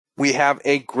We have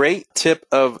a great tip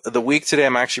of the week today.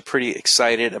 I'm actually pretty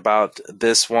excited about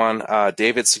this one.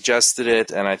 David suggested it,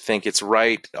 and I think it's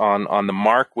right on the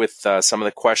mark with some of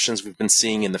the questions we've been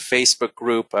seeing in the Facebook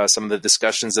group, some of the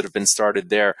discussions that have been started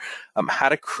there, how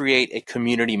to create a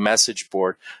community message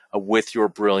board with your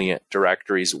brilliant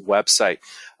Directories website.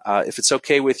 If it's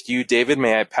okay with you, David,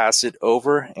 may I pass it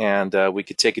over and we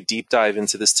could take a deep dive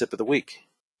into this tip of the week?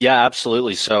 Yeah,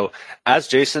 absolutely. So as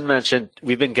Jason mentioned,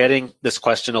 we've been getting this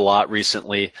question a lot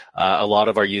recently. A lot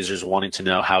of our users wanting to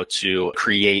know how to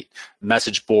create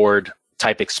message board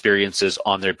type experiences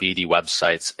on their BD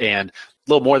websites. And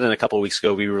a little more than a couple of weeks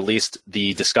ago, we released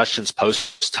the discussions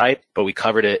post type, but we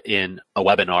covered it in a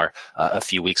webinar a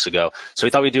few weeks ago. So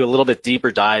we thought we'd do a little bit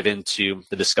deeper dive into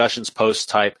the discussions post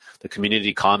type, the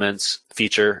community comments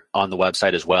feature on the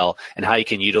website as well, and how you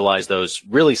can utilize those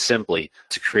really simply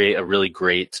to create a really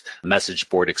great message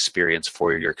board experience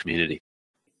for your community.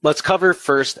 Let's cover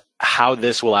first how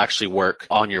this will actually work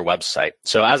on your website.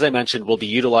 So as I mentioned, we'll be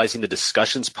utilizing the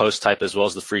discussions post type as well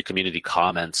as the free community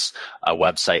comments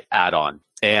website add-on.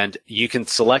 And you can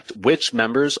select which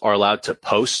members are allowed to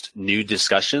post new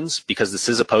discussions. Because this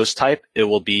is a post type, it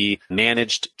will be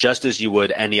managed just as you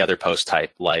would any other post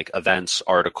type, like events,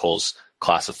 articles,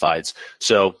 classifieds.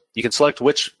 So you can select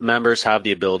which members have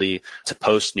the ability to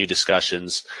post new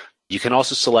discussions. You can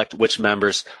also select which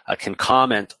members can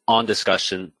comment on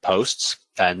discussion posts,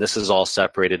 and this is all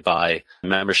separated by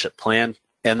membership plan.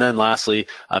 And then lastly,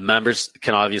 members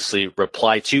can obviously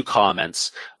reply to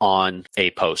comments on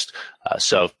a post.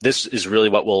 So this is really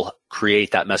what will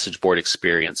create that message board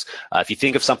experience. If you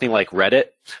think of something like Reddit,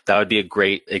 that would be a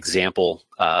great example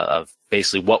of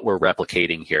basically what we're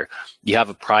replicating here. You have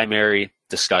a primary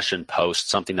discussion post,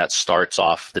 something that starts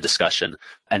off the discussion,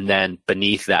 and then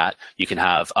beneath that, you can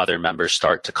have other members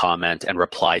start to comment and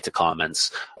reply to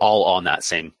comments all on that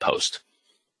same post.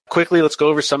 Quickly, let's go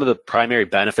over some of the primary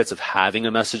benefits of having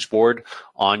a message board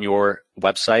on your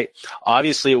website.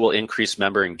 Obviously, it will increase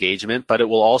member engagement, but it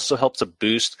will also help to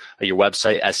boost your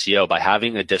website SEO by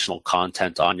having additional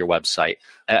content on your website.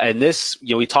 And this,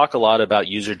 we talk a lot about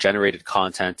user-generated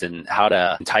content and how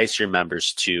to entice your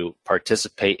members to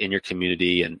participate in your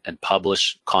community and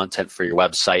publish content for your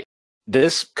website.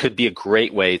 This could be a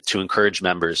great way to encourage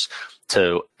members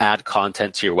to add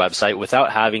content to your website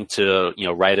without having to,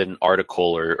 write an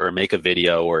article or make a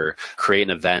video or create an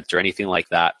event or anything like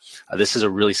that. This is a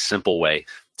really simple way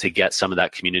to get some of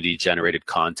that community-generated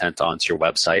content onto your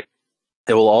website.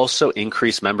 It will also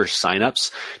increase member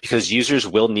signups because users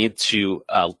will need to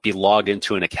be logged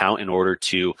into an account in order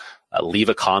to leave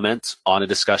a comment on a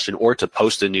discussion or to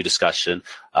post a new discussion.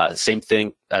 Same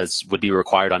thing as would be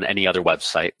required on any other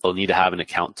website. They'll need to have an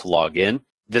account to log in.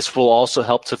 This will also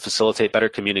help to facilitate better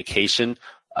communication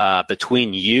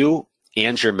between you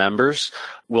and your members.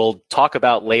 We'll talk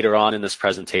about later on in this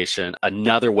presentation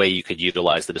another way you could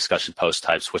utilize the discussion post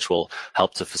types, which will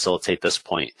help to facilitate this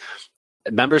point.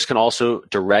 Members can also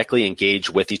directly engage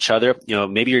with each other.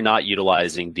 Maybe you're not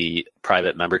utilizing the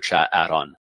private member chat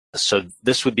add-on. So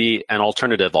this would be an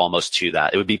alternative almost to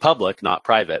that. It would be public, not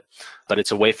private, but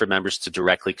it's a way for members to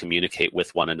directly communicate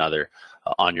with one another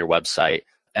on your website.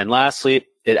 And lastly,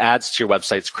 it adds to your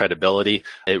website's credibility.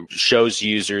 It shows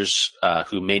users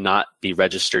who may not be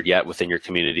registered yet within your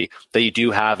community that you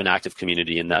do have an active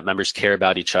community and that members care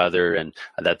about each other and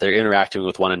that they're interacting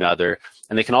with one another.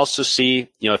 And they can also see,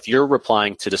 if you're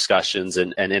replying to discussions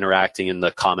and interacting in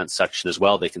the comments section as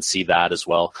well, they can see that as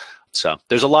well. So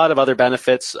there's a lot of other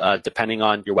benefits depending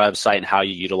on your website and how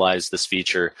you utilize this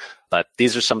feature. But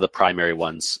these are some of the primary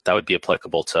ones that would be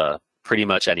applicable to pretty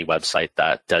much any website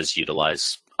that does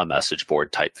utilize a message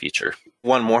board type feature.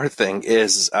 One more thing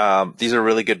is these are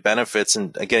really good benefits.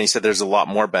 And again, you said there's a lot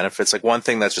more benefits. Like one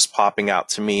thing that's just popping out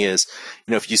to me is,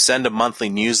 if you send a monthly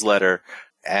newsletter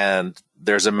and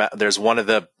there's one of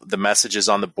the messages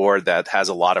on the board that has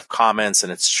a lot of comments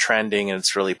and it's trending and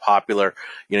it's really popular,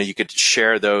 you could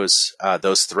share those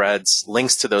threads,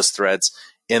 links to those threads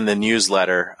in the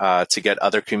newsletter to get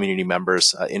other community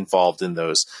members involved in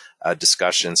those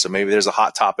discussions. So maybe there's a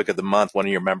hot topic of the month. One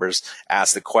of your members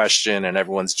asked the question and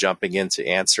everyone's jumping in to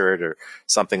answer it or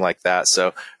something like that.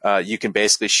 So you can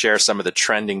basically share some of the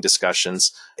trending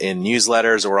discussions in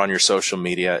newsletters or on your social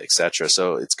media, etc.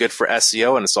 So it's good for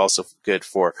SEO and it's also good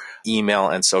for email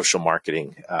and social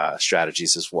marketing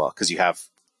strategies as well because you have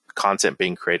content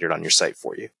being created on your site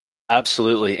for you.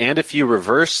 Absolutely. And if you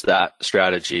reverse that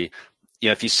strategy,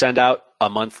 if you send out a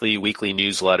monthly, weekly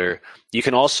newsletter, you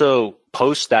can also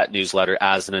post that newsletter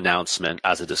as an announcement,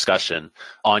 as a discussion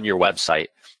on your website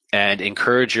and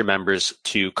encourage your members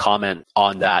to comment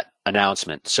on that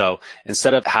announcement. So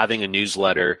instead of having a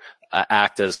newsletter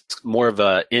act as more of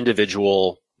a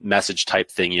individual message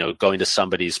type thing, going to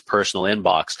somebody's personal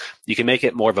inbox. You can make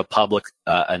it more of a public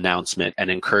announcement and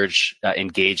encourage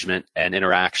engagement and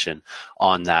interaction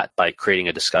on that by creating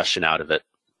a discussion out of it.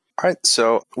 All right,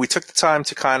 so we took the time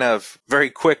to kind of very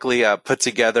quickly put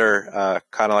together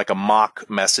kind of like a mock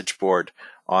message board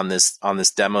on this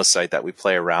demo site that we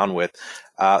play around with.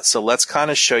 So let's kind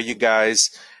of show you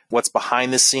guys what's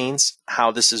behind the scenes,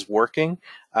 how this is working,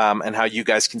 and how you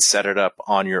guys can set it up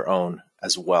on your own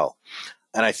as well.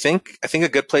 And I think a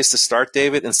good place to start,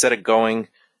 David, instead of going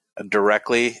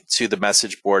directly to the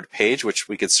message board page, which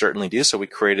we could certainly do. So we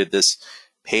created this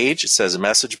page. It says a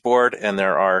message board, and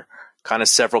there are kind of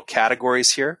several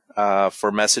categories here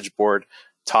for message board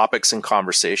topics and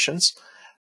conversations.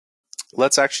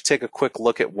 Let's actually take a quick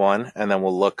look at one, and then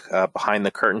we'll look behind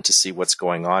the curtain to see what's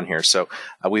going on here. So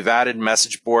we've added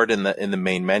message board in the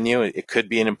main menu. It could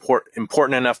be an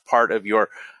important enough part of your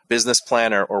business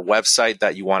plan or website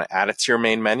that you want to add it to your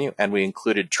main menu. And we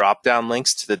included drop-down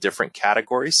links to the different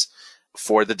categories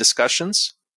for the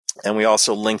discussions. And we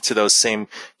also link to those same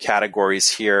categories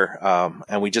here.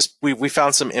 And we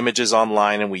found some images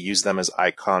online, and we use them as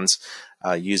icons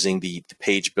using the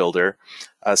page builder.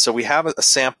 So we have a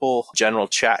sample general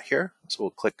chat here. So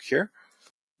we'll click here.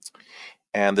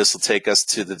 And this will take us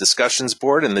to the discussions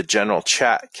board in the general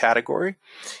chat category.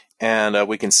 And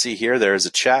we can see here there's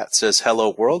a chat. It says hello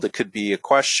world. It could be a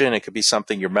question. It could be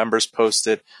something your members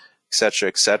posted, et cetera,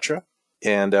 et cetera.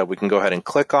 And we can go ahead and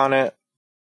click on it.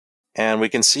 And we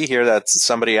can see here that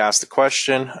somebody asked a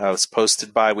question. It's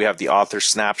posted by, we have the author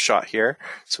snapshot here,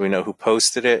 so we know who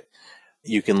posted it.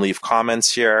 You can leave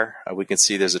comments here. We can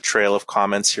see there's a trail of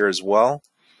comments here as well.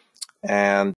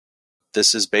 And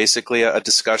this is basically a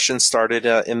discussion started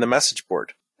in the message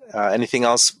board. Anything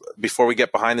else before we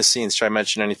get behind the scenes? Should I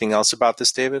mention anything else about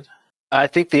this, David? I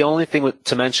think the only thing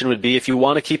to mention would be if you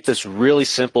want to keep this really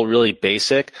simple, really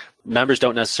basic, members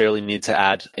don't necessarily need to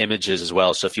add images as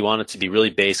well. So if you want it to be really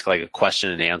basic, like a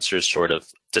question and answers sort of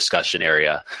discussion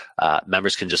area,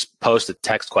 members can just post a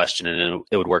text question and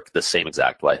it would work the same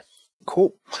exact way.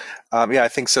 Cool. Yeah, I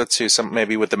think so too.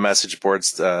 Maybe with the message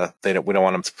boards, we don't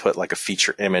want them to put like a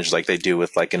feature image like they do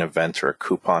with like an event or a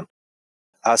coupon.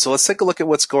 So let's take a look at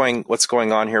what's going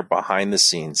on here behind the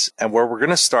scenes. And where we're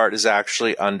going to start is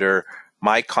actually under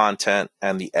My Content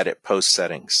and the Edit Post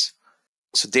settings.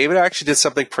 So David actually did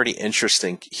something pretty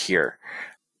interesting here.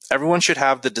 Everyone should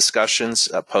have the discussions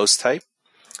post type.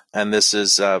 And this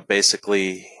is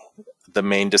basically the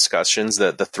main discussions,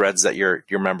 the threads that your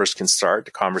members can start,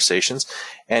 the conversations.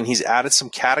 And he's added some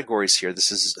categories here.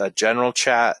 This is general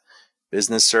chat,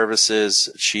 business services,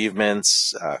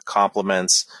 achievements,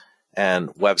 compliments, and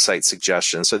website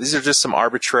suggestions. So these are just some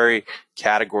arbitrary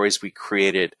categories we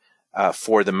created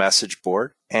for the message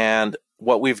board. And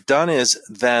what we've done is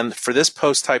then for this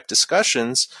post type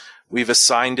discussions, we've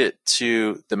assigned it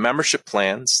to the membership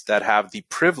plans that have the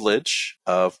privilege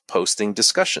of posting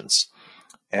discussions.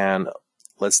 And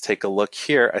let's take a look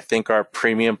here. I think our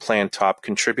premium plan top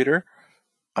contributor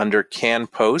under can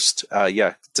post,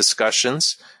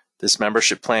 discussions. This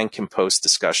membership plan can post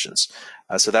discussions.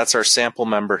 So that's our sample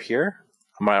member here.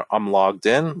 I'm logged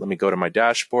in. Let me go to my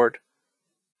dashboard.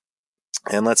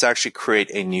 And let's actually create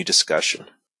a new discussion.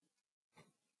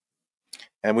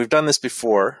 And we've done this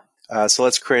before. So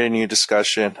let's create a new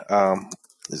discussion.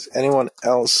 Is anyone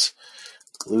else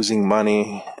losing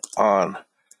money on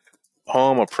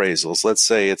home appraisals? Let's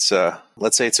say it's a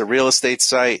real estate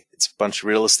site. It's a bunch of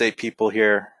real estate people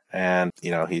here. And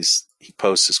he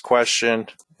posts his question,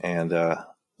 and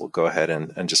we'll go ahead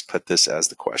and just put this as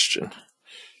the question.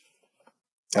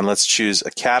 And let's choose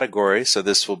a category. So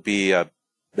this will be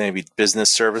maybe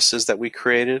business services that we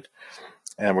created.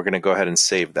 And we're going to go ahead and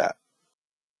save that.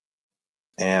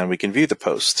 And we can view the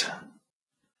post.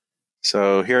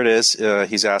 So here it is.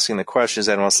 He's asking the question, is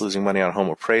anyone else losing money on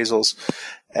home appraisals?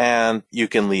 And you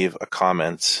can leave a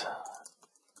comment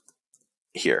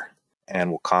here. And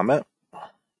we'll comment.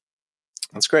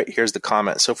 That's great. Here's the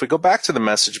comment. So if we go back to the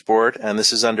message board, and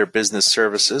this is under business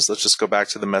services, let's just go back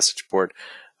to the message board,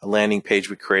 a landing page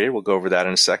we created. We'll go over that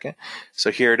in a second. So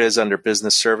here it is under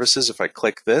business services. If I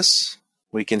click this,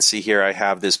 we can see here I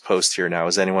have this post here now.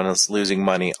 Is anyone else losing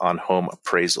money on home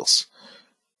appraisals?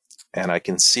 And I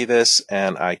can see this,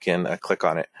 and I can click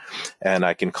on it, and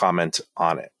I can comment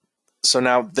on it. So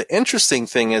now the interesting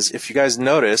thing is, if you guys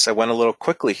notice, I went a little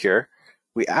quickly here.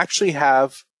 We actually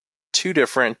have two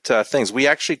different things. We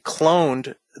actually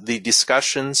cloned the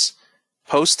discussions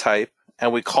post type,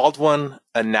 and we called one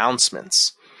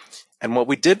announcements. And what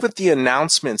we did with the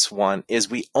announcements one is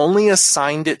we only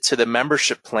assigned it to the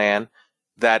membership plan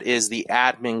that is the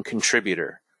admin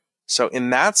contributor. So in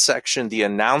that section, the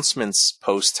announcements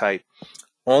post type,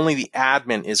 only the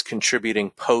admin is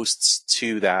contributing posts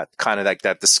to that kind of like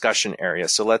that discussion area.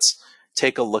 So let's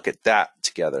take a look at that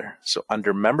together. So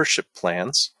under membership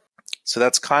plans, so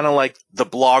that's kind of like the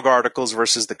blog articles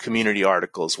versus the community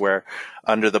articles, where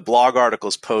under the blog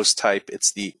articles post type,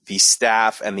 it's the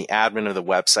staff and the admin of the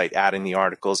website adding the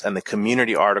articles, and the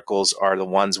community articles are the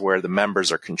ones where the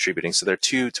members are contributing. So they're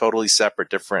two totally separate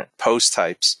different post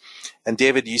types. And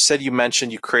David, you said you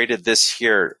mentioned you created this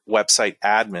here, website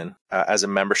admin, as a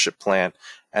membership plan.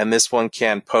 And this one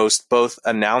can post both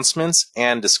announcements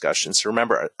and discussions. So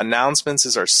remember, announcements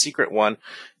is our secret one,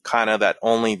 kind of that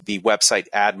only the website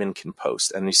admin can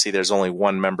post. And you see there's only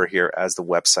one member here as the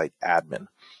website admin.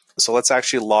 So let's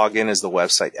actually log in as the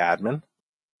website admin.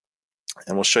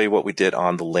 And we'll show you what we did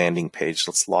on the landing page.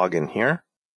 Let's log in here.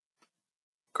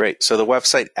 Great. So the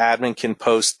website admin can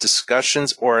post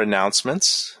discussions or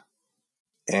announcements.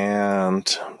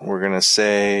 And we're going to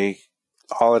say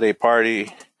holiday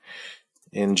party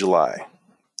in July.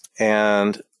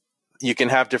 And you can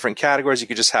have different categories. You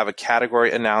could just have a category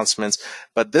announcements.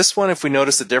 But this one, if we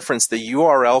notice the difference, the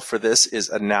URL for this is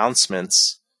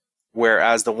announcements,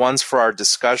 whereas the ones for our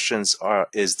discussions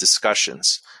is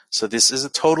discussions. So this is a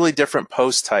totally different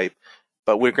post type,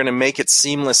 but we're going to make it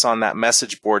seamless on that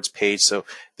message boards page so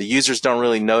the users don't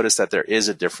really notice that there is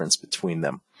a difference between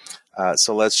them.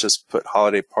 So let's just put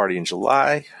holiday party in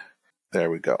July. There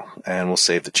we go. And we'll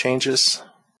save the changes.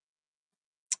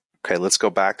 Okay, let's go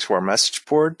back to our message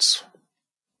boards.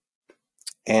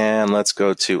 And let's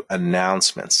go to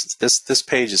announcements. This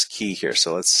page is key here,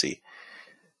 so let's see.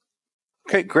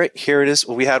 Okay, great. Here it is.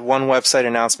 Well, we had one website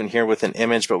announcement here with an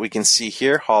image, but we can see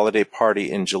here, holiday party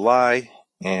in July,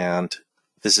 and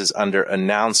this is under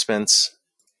announcements.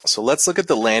 So let's look at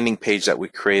the landing page that we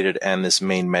created and this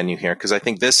main menu here, because I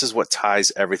think this is what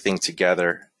ties everything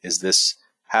together, is this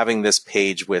having this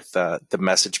page with the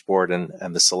message board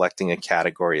and the selecting a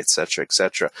category, et cetera, et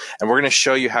cetera. And we're going to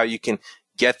show you how you can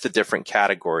get the different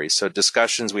categories. So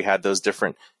discussions, we had those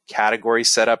different categories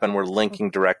set up, and we're linking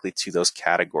directly to those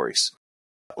categories.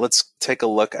 Let's take a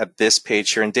look at this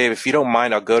page here. And Dave, if you don't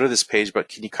mind, I'll go to this page, but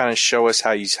can you kind of show us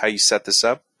how you set this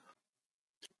up?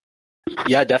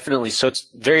 Yeah, definitely. So it's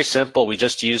very simple. We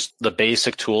just used the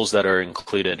basic tools that are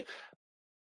included.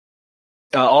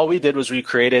 All we did was we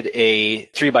created a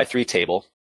 3x3 table.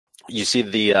 You see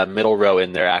the middle row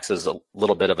in there acts as a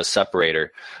little bit of a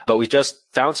separator, but we just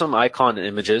found some icon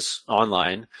images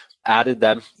online, added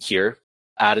them here,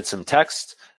 added some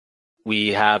text. We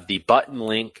have the button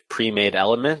link pre-made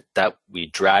element that we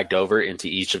dragged over into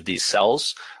each of these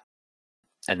cells.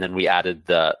 And then we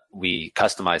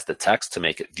customized the text to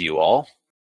make it view all.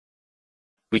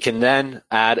 We can then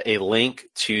add a link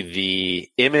to the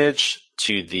image,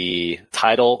 to the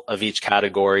title of each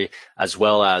category, as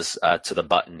well as to the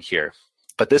button here.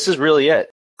 But this is really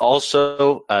it.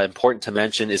 Also important to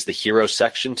mention is the Hero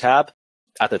section tab.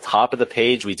 At the top of the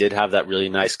page, we did have that really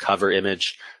nice cover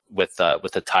image with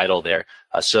the title there.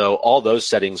 So all those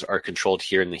settings are controlled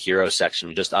here in the Hero section.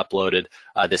 We just uploaded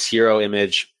this Hero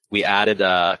image. We added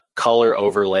a color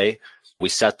overlay. We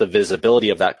set the visibility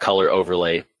of that color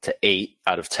overlay to 8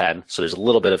 out of 10. So there's a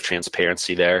little bit of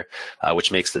transparency there,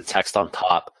 which makes the text on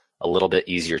top a little bit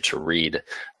easier to read.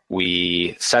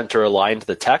 We center aligned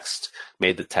the text,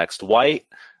 made the text white,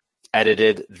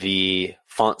 edited the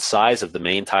font size of the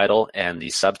main title and the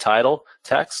subtitle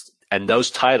text. And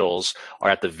those titles are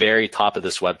at the very top of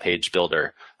this web page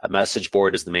builder. A message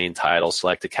board is the main title,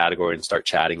 select a category and start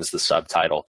chatting is the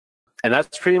subtitle. And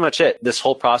that's pretty much it. This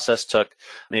whole process took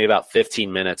maybe about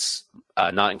 15 minutes,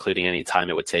 not including any time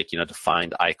it would take, to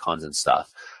find icons and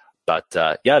stuff.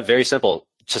 But yeah, very simple.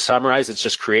 To summarize, it's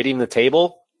just creating the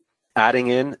table, adding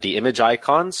in the image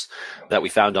icons that we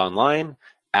found online,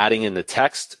 adding in the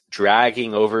text,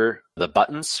 dragging over the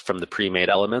buttons from the pre-made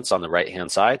elements on the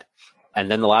right-hand side. And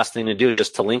then the last thing to do is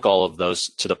just to link all of those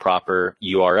to the proper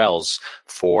URLs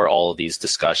for all of these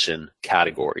discussion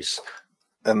categories.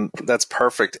 And that's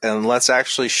perfect. And let's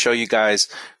actually show you guys,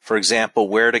 for example,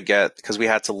 where to get, because we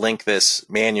had to link this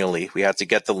manually. We had to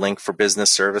get the link for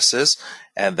business services,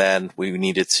 and then we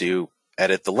needed to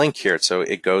edit the link here. So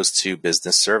it goes to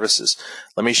business services.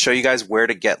 Let me show you guys where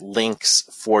to get links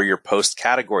for your post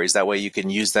categories. That way you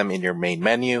can use them in your main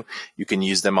menu. You can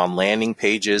use them on landing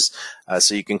pages.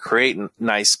 So you can create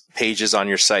nice pages on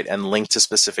your site and link to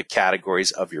specific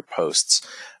categories of your posts.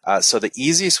 So the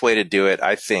easiest way to do it,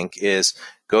 I think, is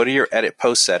go to your edit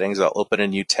post settings. I'll open a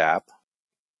new tab.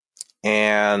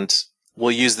 And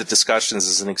we'll use the discussions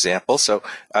as an example. So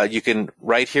you can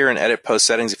right here in edit post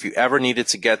settings, if you ever needed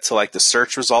to get to like the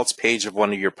search results page of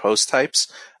one of your post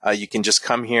types, you can just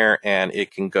come here and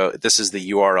it can go, this is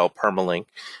the URL permalink.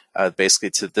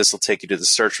 Basically, this will take you to the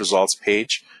search results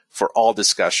page for all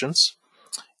discussions.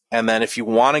 And then if you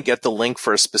want to get the link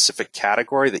for a specific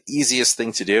category, the easiest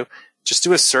thing to do, just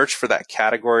do a search for that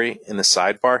category in the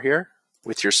sidebar here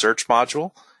with your search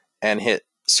module and hit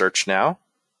search now.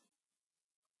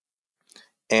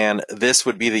 And this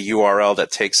would be the URL that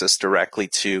takes us directly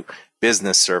to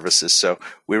business services. So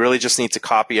we really just need to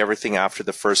copy everything after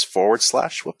the first forward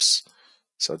slash. Whoops.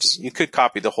 So you could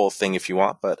copy the whole thing if you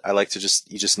want, but I like to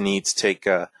you just need to take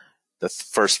the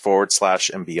first forward slash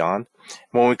and beyond.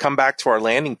 And when we come back to our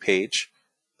landing page,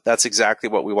 that's exactly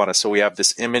what we want. So we have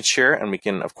this image here, and we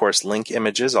can, of course, link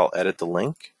images. I'll edit the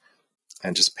link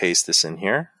and just paste this in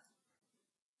here.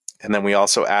 And then we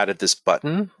also added this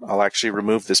button. I'll actually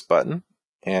remove this button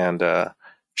and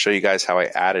show you guys how I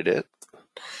added it.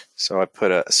 So I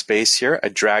put a space here. I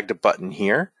dragged a button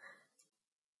here,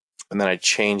 and then I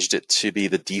changed it to be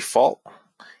the default.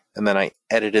 And then I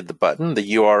edited the button.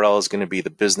 The URL is going to be the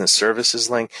business services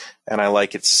link, and I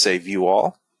like it to say view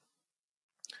all.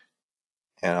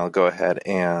 And I'll go ahead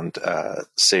and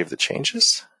save the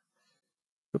changes.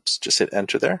 Oops, just hit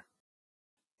enter there.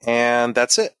 And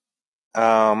that's it.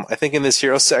 I think in this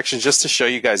hero section, just to show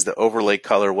you guys the overlay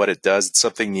color, what it does, it's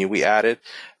something new we added.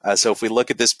 So if we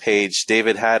look at this page,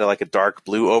 David had like a dark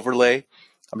blue overlay.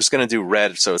 I'm just going to do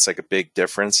red, so it's like a big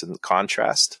difference in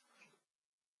contrast.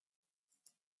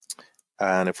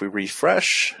 And if we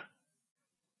refresh,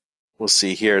 we'll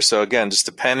see here. So again, just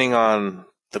depending on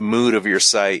the mood of your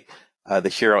site, the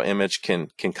hero image can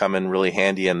come in really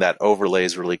handy, and that overlay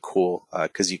is really cool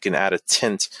because you can add a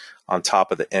tint on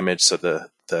top of the image so the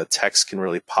text can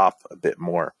really pop a bit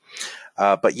more.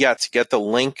 But yeah, to get the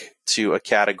link to a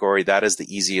category, that is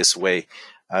the easiest way.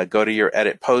 Go to your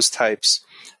edit post types.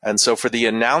 And so for the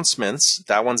announcements,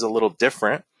 that one's a little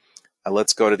different.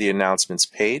 Let's go to the announcements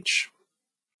page.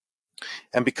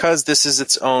 And because this is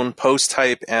its own post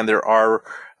type and there are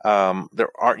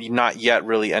not yet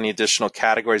really any additional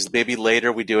categories, maybe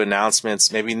later we do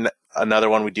announcements, maybe another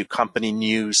one we do company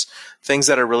news, things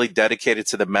that are really dedicated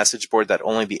to the message board that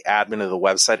only the admin of the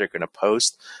website are going to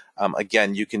post.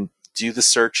 Again, you can do the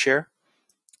search here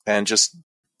and just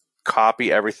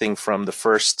copy everything from the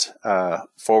first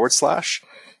forward slash.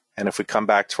 And if we come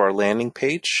back to our landing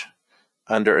page,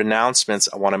 under announcements,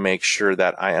 I want to make sure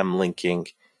that I am linking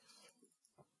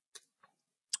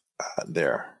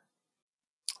there.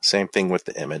 Same thing with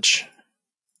the image.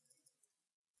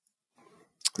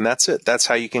 And that's it. That's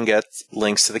how you can get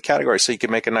links to the category. So you can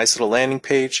make a nice little landing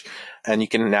page, and you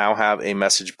can now have a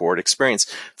message board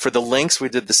experience. For the links, we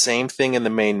did the same thing in the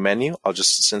main menu. I'll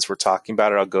just, since we're talking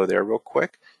about it, I'll go there real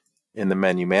quick in the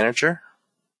menu manager.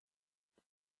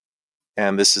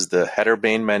 And this is the header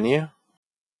main menu.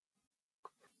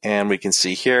 And we can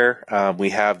see here, we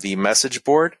have the message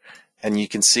board, and you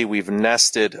can see we've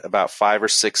nested about 5 or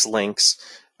 6 links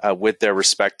with their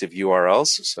respective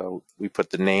URLs. So we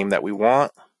put the name that we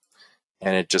want,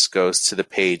 and it just goes to the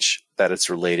page that it's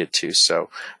related to. So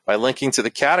by linking to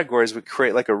the categories, we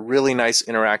create like a really nice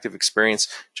interactive experience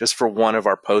just for one of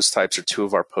our post types or 2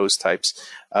 of our post types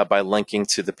by linking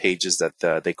to the pages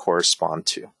that they correspond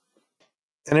to.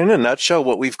 And in a nutshell,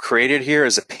 what we've created here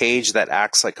is a page that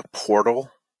acts like a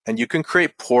portal. And you can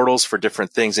create portals for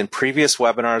different things. In previous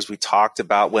webinars, we talked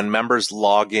about when members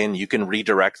log in, you can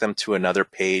redirect them to another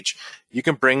page. You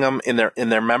can bring them in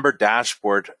their member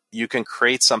dashboard. You can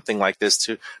create something like this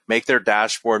to make their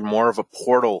dashboard more of a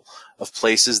portal of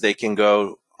places they can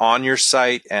go on your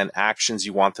site and actions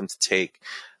you want them to take.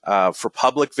 For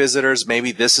public visitors,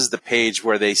 maybe this is the page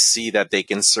where they see that they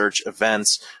can search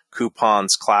events,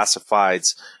 coupons,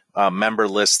 classifieds, member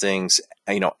listings.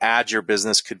 Add your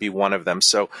business could be one of them.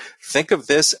 So think of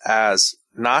this as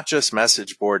not just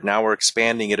message board. Now we're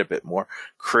expanding it a bit more,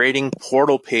 creating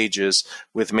portal pages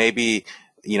with maybe,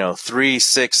 3,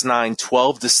 6, 9,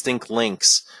 12 distinct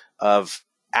links of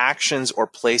actions or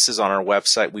places on our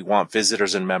website we want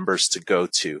visitors and members to go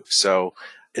to. So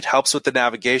it helps with the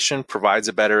navigation, provides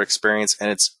a better experience,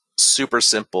 and it's super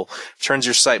simple. Turns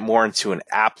your site more into an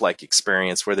app-like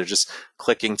experience where they're just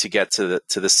clicking to get to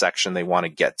the section they want to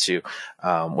get to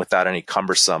without any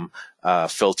cumbersome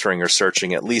filtering or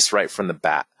searching, at least right from the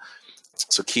bat.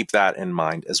 So keep that in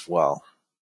mind as well.